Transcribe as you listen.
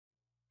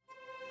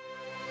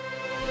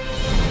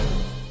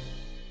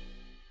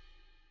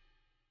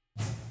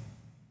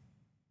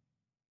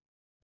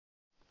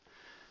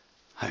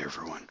Hi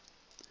everyone.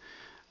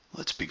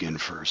 Let's begin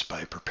first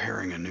by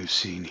preparing a new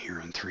scene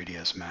here in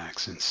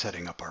 3dsMax and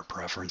setting up our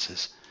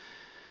preferences.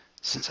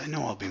 Since I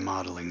know I'll be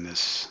modeling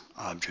this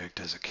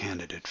object as a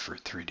candidate for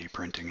 3D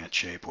printing at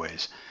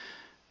Shapeways,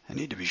 I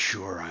need to be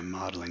sure I'm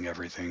modeling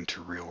everything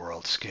to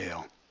real-world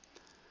scale.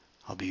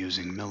 I'll be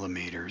using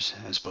millimeters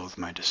as both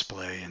my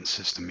display and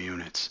system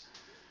units.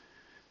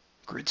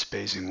 Grid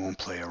spacing won't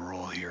play a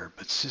role here,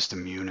 but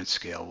system unit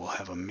scale will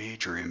have a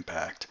major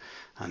impact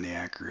on the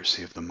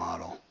accuracy of the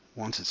model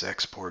once it's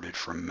exported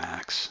from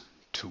Max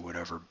to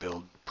whatever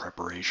build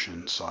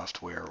preparation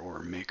software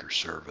or maker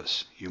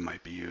service you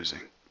might be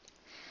using.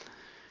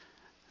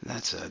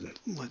 That said,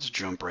 let's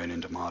jump right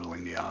into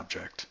modeling the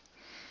object.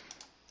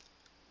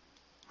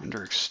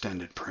 Under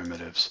Extended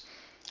Primitives,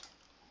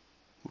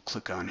 we'll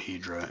click on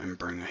Hedra and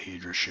bring a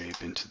Hedra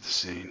shape into the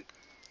scene.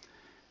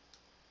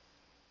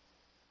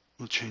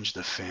 We'll change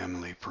the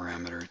family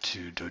parameter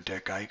to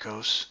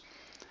Dodecahedron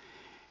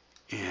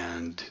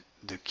and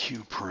the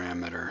Q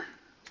parameter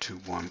to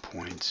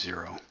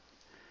 1.0.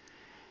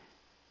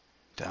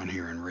 Down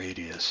here in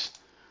radius,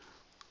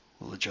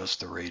 we'll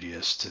adjust the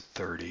radius to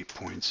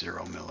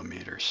 30.0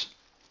 millimeters.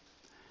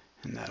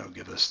 And that'll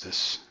give us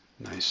this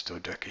nice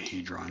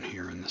dodecahedron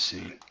here in the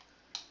scene.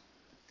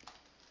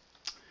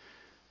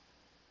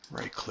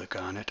 Right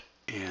click on it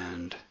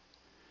and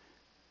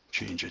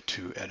change it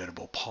to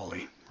editable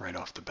poly right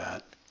off the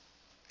bat.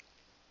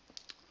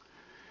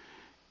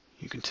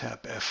 You can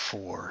tap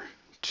F4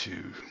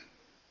 to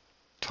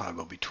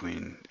toggle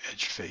between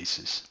edge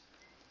faces.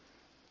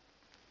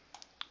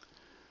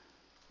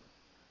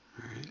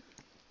 Alright.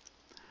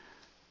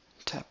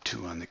 Tap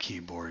 2 on the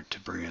keyboard to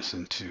bring us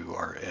into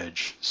our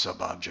edge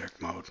sub-object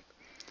mode.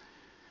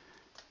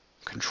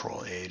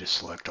 Control A to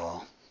select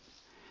all,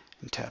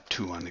 and tap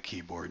 2 on the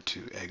keyboard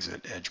to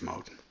exit edge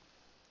mode.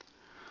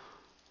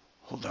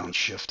 Hold down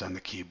Shift on the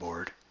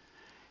keyboard,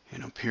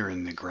 and up here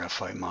in the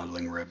graphite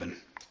modeling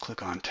ribbon,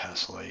 click on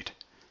Tessellate,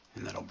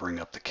 and that'll bring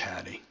up the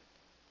caddy.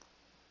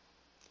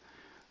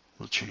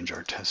 We'll change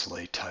our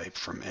tessellate type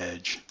from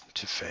edge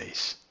to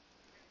face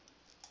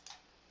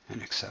and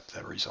accept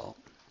that result.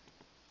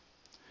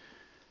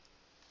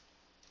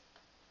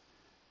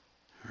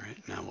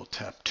 Alright, now we'll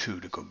tap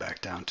 2 to go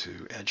back down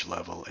to edge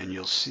level, and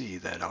you'll see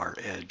that our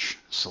edge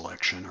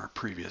selection, our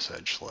previous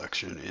edge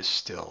selection, is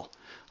still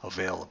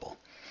available.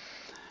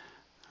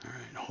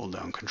 Alright, hold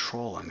down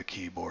Control on the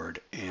keyboard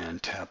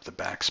and tap the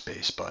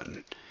backspace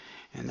button,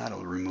 and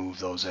that'll remove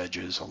those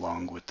edges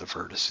along with the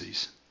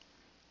vertices.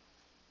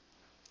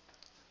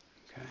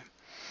 Okay.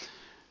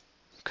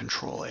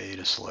 Control A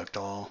to select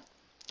all,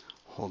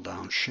 hold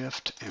down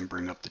Shift and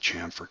bring up the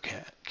chamfer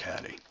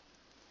caddy.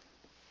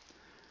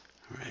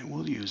 Alright,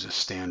 we'll use a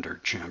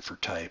standard chamfer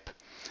type,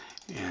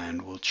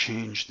 and we'll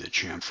change the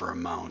chamfer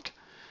amount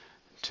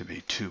to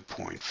be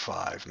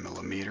 2.5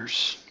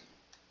 millimeters.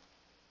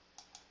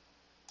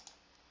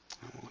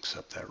 And we'll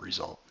accept that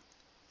result.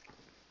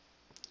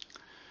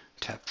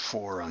 Tap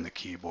 4 on the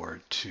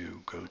keyboard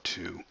to go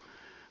to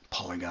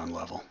polygon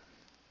level.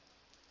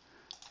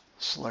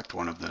 Select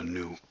one of the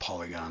new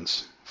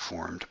polygons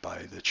formed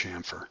by the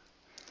chamfer.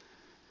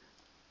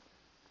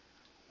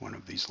 One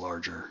of these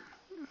larger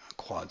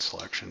quad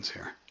selections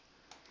here.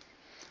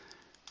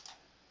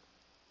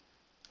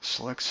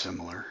 Select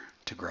Similar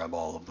to grab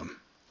all of them,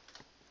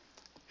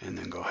 and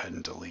then go ahead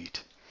and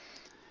delete.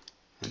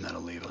 And that'll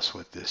leave us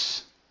with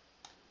this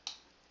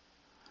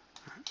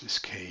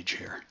cage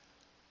here.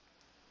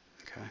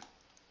 Okay.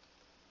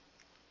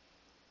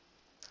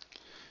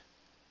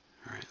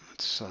 Alright,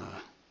 let's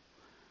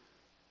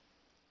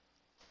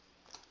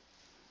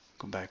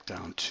go back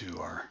down to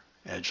our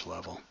edge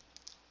level,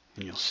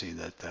 and you'll see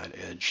that that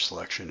edge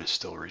selection is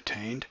still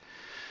retained.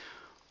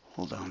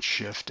 Hold down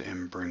Shift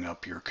and bring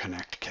up your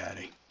Connect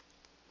caddy,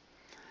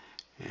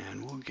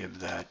 and we'll give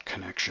that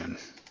connection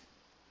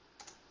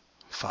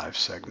 5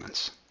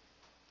 segments,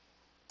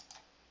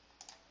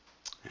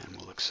 and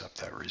we'll accept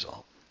that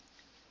result.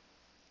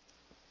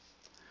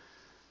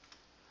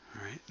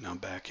 Alright, now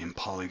back in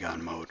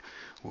polygon mode,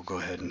 we'll go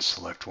ahead and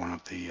select one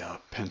of the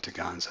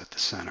pentagons at the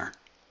center.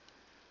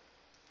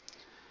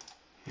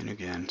 And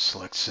again,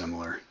 select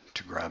Similar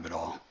to grab it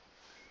all.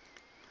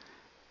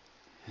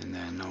 And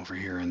then over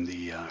here in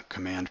the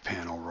command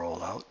panel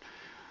rollout,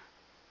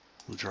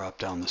 we'll drop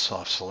down the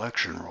soft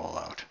selection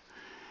rollout.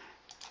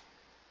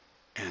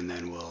 And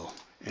then we'll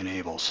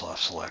enable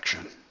soft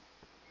selection.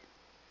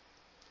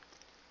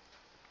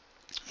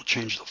 We'll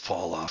change the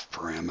fall off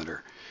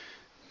parameter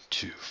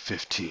to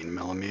 15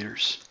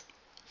 millimeters,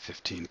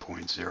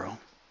 15.0.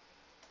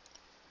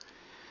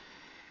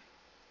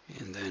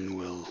 And then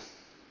we'll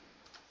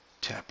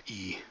tap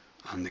E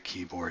on the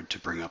keyboard to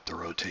bring up the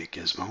rotate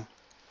gizmo.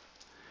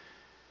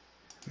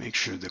 Make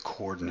sure the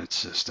coordinate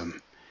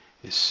system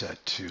is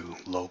set to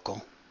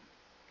local.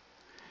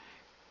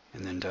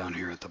 And then down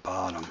here at the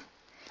bottom,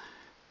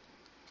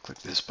 click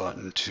this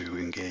button to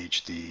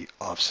engage the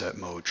offset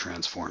mode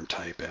transform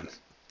type in.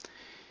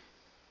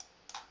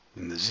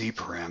 In the Z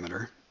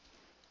parameter,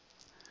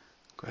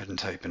 go ahead and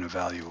type in a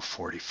value of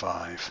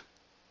 45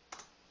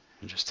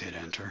 and just hit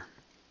enter.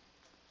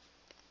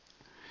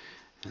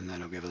 And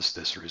that'll give us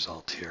this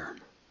result here.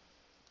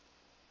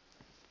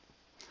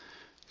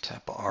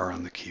 Tap R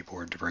on the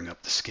keyboard to bring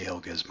up the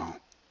scale gizmo.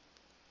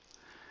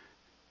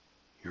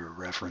 Your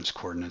reference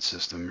coordinate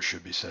system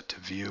should be set to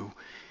view,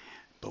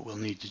 but we'll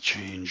need to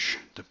change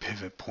the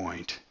pivot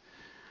point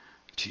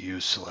to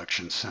use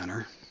selection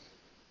center.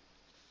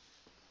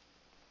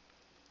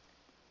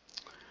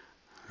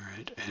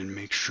 Alright, and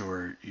make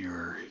sure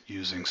you're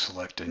using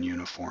select and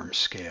uniform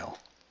scale.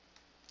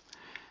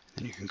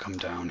 Then you can come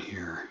down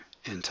here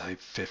and type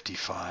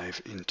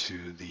 55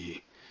 into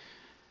the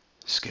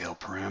scale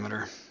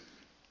parameter,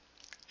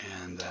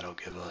 and that'll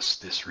give us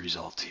this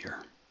result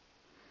here.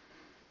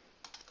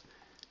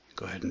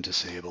 Go ahead and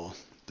disable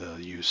the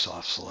use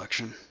soft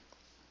selection,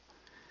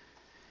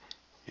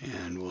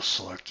 and we'll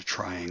select a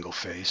triangle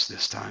face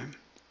this time.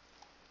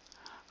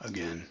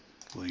 Again,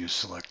 we'll use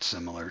select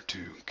similar to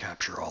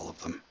capture all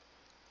of them.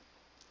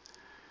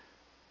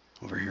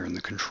 Over here in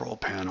the control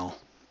panel,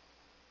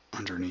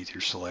 underneath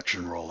your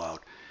selection rollout,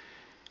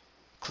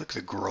 click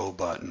the grow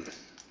button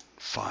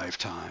 5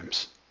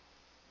 times,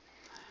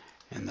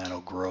 and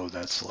that'll grow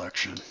that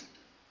selection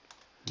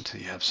until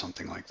you have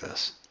something like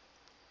this.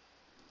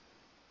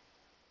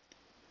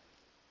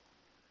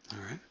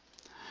 Alright,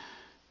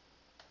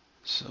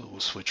 so we'll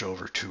switch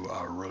over to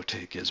our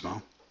rotate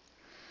gizmo,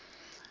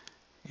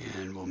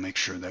 and we'll make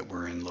sure that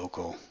we're in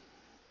local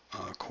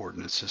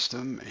coordinate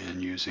system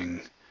and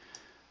using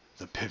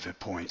the pivot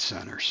point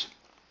centers.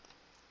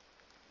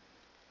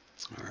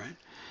 Alright,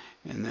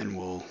 and then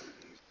we'll,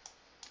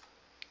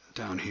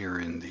 down here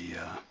in the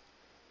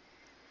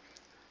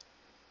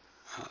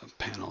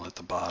panel at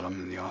the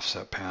bottom, in the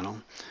offset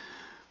panel,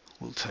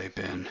 we'll type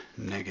in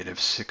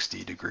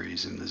 -60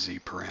 degrees in the Z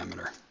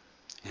parameter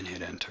and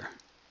hit enter.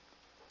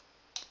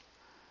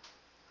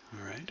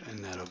 Alright,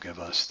 and that'll give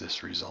us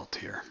this result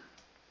here.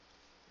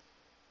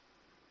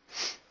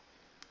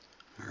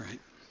 Alright,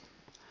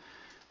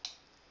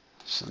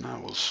 so now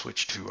we'll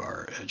switch to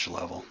our edge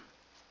level,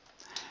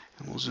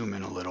 and we'll zoom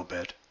in a little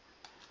bit,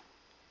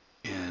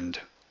 and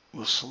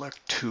we'll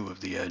select 2 of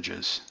the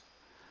edges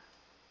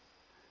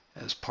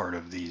as part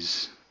of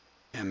these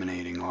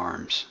emanating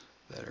arms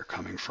that are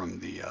coming from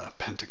the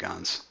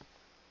pentagons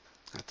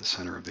at the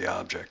center of the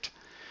object.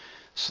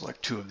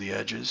 Select 2 of the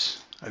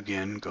edges.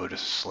 Again, go to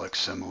select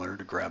similar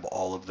to grab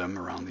all of them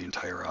around the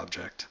entire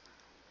object.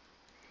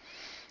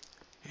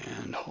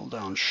 And hold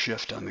down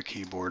Shift on the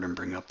keyboard and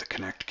bring up the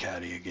Connect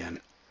Caddy again.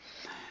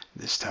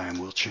 This time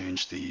we'll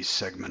change the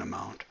segment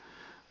amount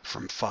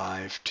from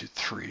 5 to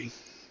 3.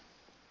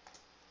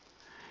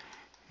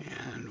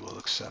 And we'll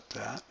accept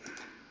that.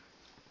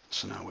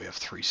 So now we have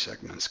 3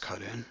 segments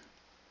cut in.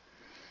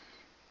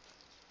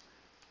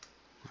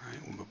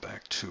 Alright, we'll go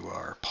back to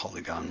our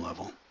polygon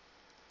level.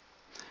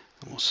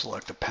 And we'll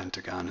select a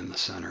pentagon in the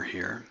center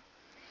here.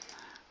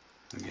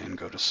 Again,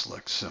 go to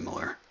select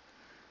similar.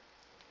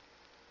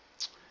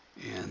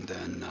 And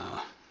then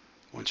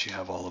once you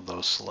have all of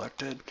those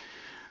selected,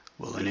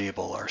 we'll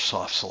enable our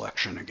soft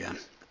selection again.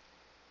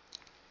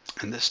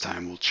 And this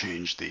time we'll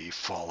change the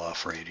fall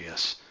off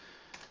radius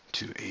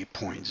to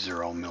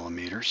 8.0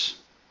 millimeters.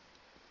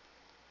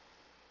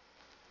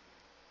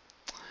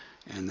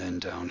 And then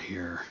down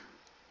here,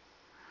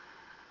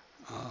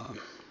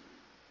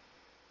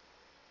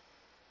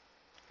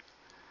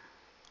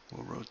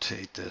 we'll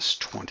rotate this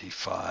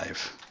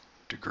 25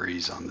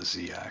 degrees on the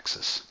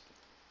Z-axis.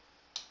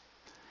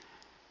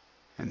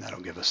 And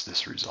that'll give us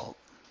this result.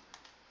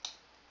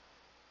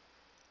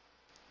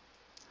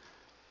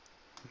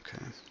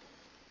 Okay.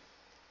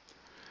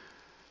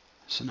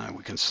 So now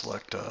we can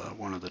select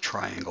one of the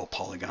triangle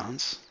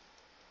polygons.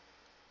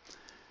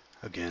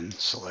 Again,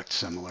 select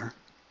similar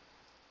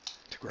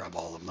to grab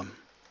all of them.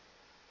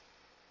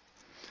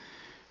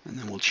 And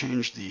then we'll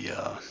change the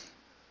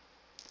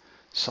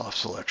soft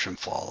selection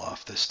fall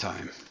off this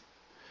time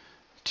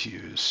to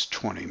use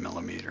 20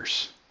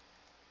 millimeters.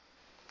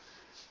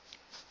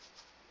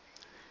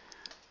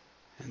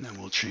 And then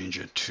we'll change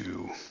it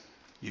to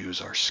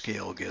use our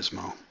scale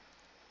gizmo.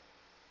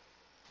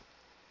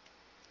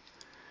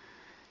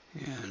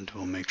 And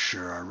we'll make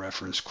sure our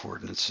reference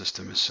coordinate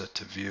system is set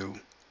to view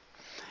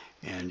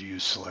and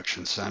use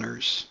selection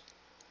centers.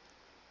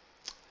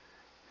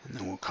 And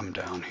then we'll come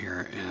down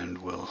here and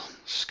we'll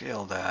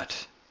scale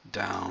that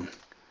down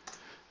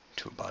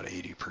to about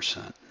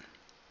 80%.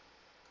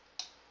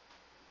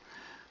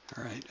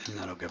 Alright, and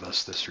that'll give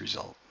us this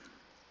result.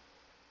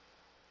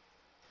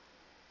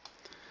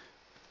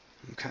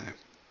 Okay.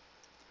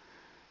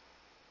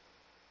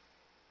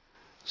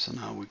 So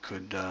now we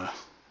could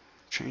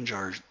change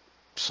our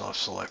soft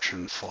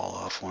selection fall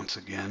off once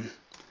again.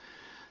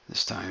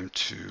 This time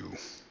to,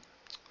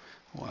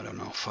 oh, I don't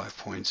know,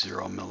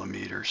 5.0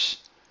 millimeters.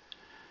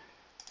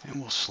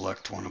 And we'll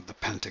select one of the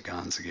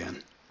pentagons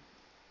again.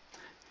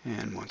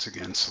 And once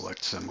again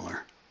select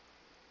similar.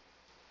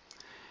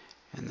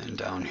 And then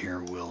down here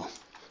we'll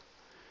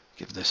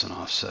give this an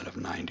offset of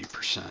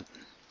 90%.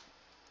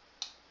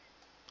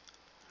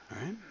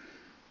 Alright.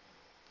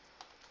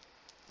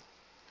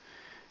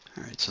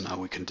 Alright, so now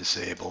we can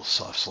disable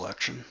soft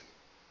selection.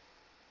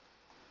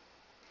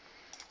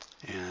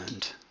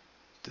 And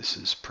this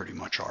is pretty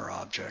much our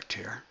object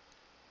here.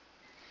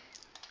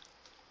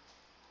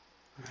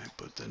 All right,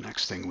 but the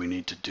next thing we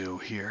need to do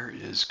here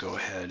is go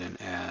ahead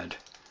and add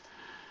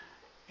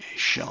a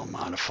shell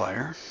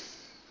modifier.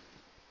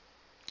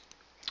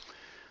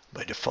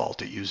 By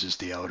default, it uses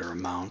the outer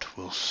amount.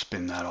 We'll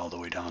spin that all the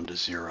way down to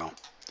 0.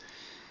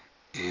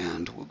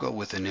 And we'll go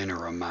with an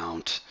inner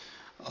amount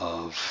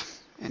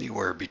of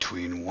anywhere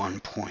between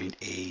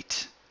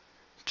 1.8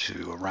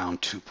 to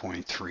around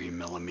 2.3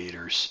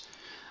 millimeters.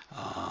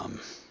 I'll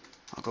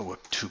go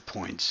with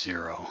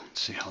 2.0,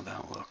 see how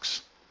that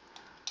looks.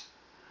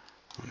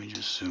 Let me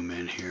just zoom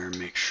in here and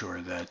make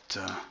sure that,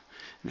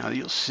 now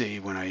you'll see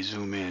when I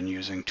zoom in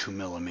using 2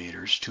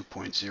 millimeters,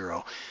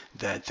 2.0,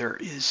 that there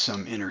is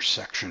some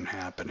intersection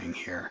happening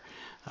here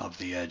of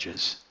the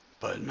edges.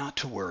 But not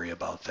to worry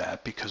about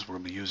that because we'll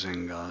be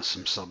using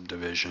some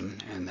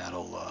subdivision, and that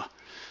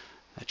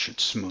should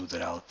smooth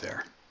it out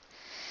there.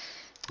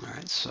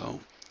 Alright, so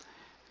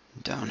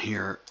down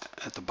here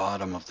at the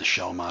bottom of the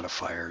shell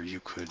modifier,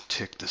 you could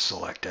tick the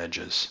select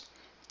edges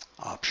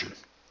option.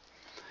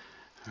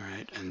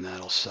 Alright, and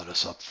that'll set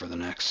us up for the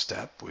next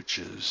step, which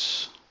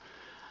is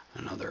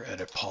another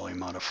edit poly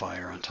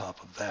modifier on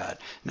top of that.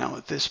 Now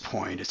at this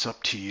point, it's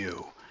up to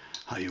you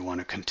how you want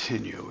to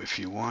continue. If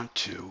you want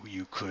to,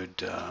 you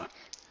could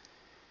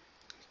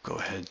go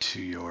ahead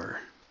to your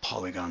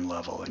polygon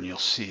level and you'll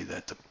see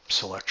that the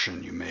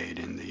selection you made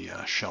in the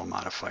shell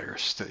modifier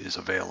is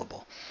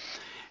available.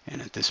 And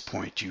at this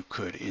point, you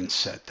could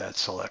inset that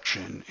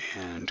selection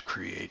and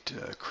create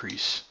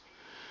creases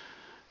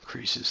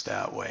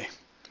that way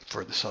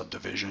for the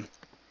subdivision.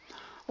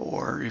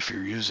 Or if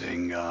you're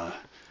using,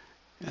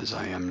 as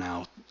I am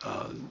now,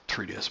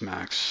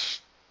 3dsMax,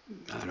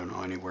 I don't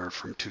know, anywhere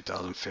from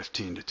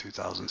 2015 to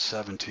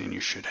 2017,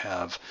 you should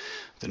have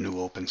the new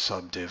open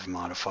subdiv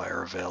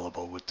modifier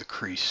available with the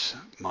crease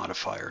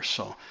modifier.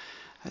 So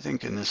I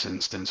think in this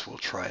instance we'll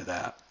try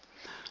that.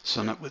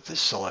 So now with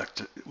this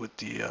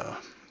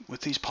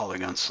with these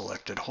polygons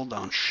selected, hold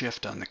down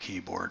Shift on the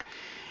keyboard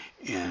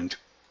and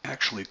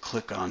actually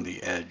click on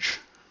the edge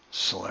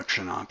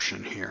selection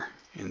option here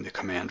in the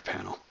command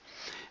panel,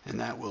 and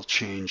that will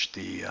change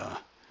the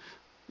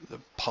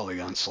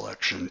polygon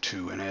selection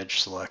to an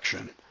edge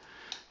selection,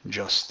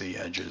 just the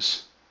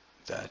edges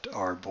that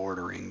are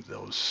bordering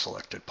those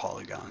selected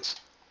polygons.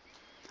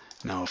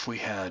 Now if we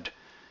had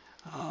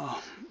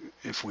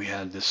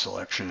this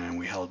selection and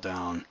we held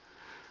down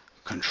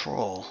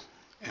Control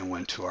and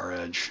went to our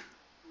edge,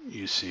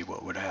 you see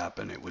what would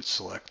happen. It would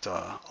select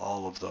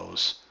all of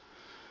those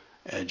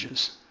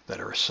edges that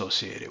are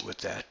associated with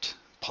that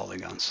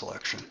polygon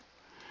selection.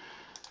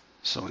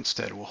 So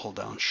instead we'll hold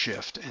down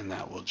Shift and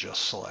that will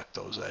just select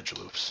those edge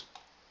loops.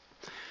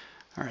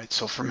 Alright,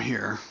 so from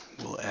here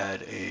we'll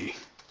add a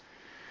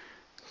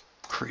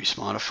crease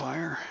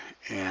modifier,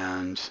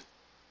 and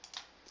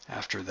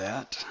after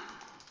that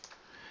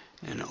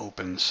an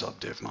open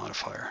subdiv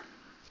modifier.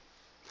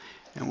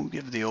 And we'll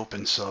give the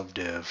open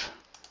subdiv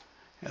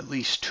at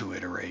least 2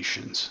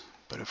 iterations,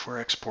 but if we're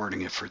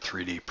exporting it for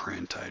 3D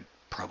print, I'd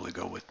probably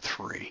go with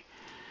 3.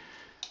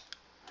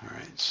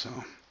 Alright, so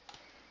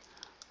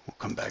we'll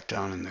come back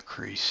down in the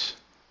crease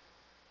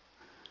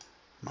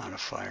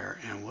modifier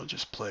and we'll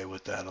just play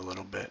with that a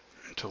little bit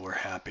until we're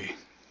happy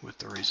with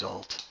the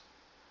result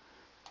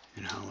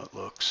and how it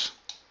looks.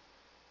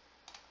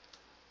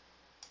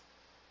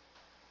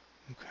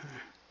 Okay.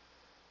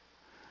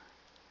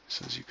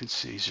 So as you can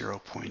see,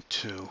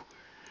 0.2,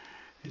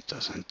 it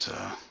doesn't,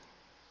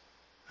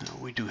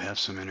 we do have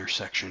some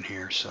intersection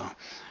here, so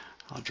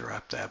I'll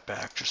drop that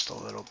back just a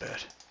little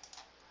bit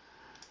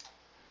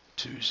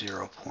to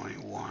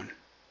 0.1,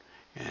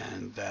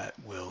 and that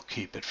will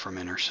keep it from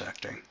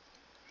intersecting.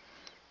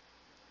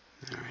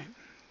 Alright.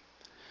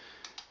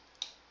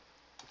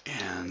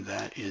 And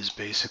that is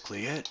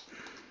basically it.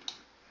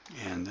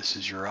 And this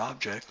is your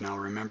object. Now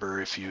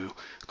remember, if you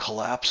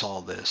collapse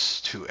all this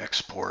to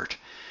export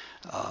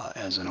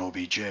as an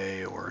OBJ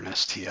or an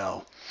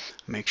STL,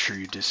 make sure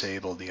you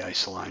disable the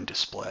isoline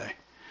display,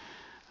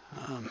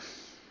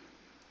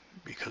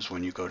 because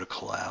when you go to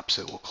collapse,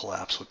 it will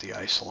collapse with the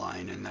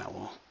isoline and that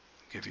will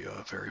give you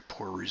a very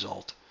poor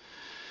result.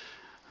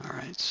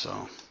 Alright,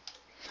 so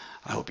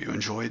I hope you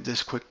enjoyed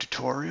this quick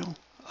tutorial.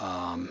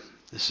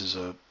 This is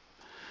a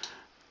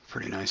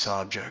pretty nice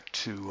object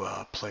to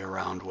play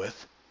around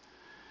with.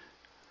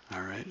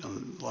 Alright,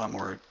 a lot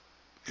more,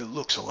 it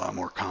looks a lot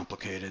more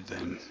complicated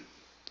than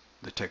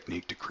the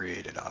technique to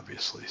create it,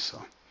 obviously.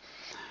 So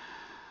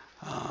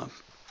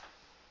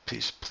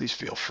please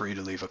feel free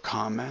to leave a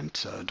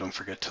comment. Don't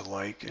forget to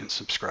like and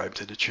subscribe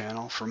to the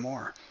channel for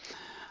more.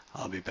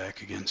 I'll be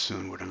back again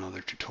soon with another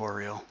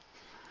tutorial.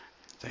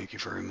 Thank you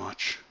very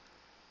much.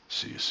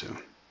 See you soon.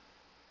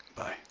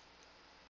 Bye.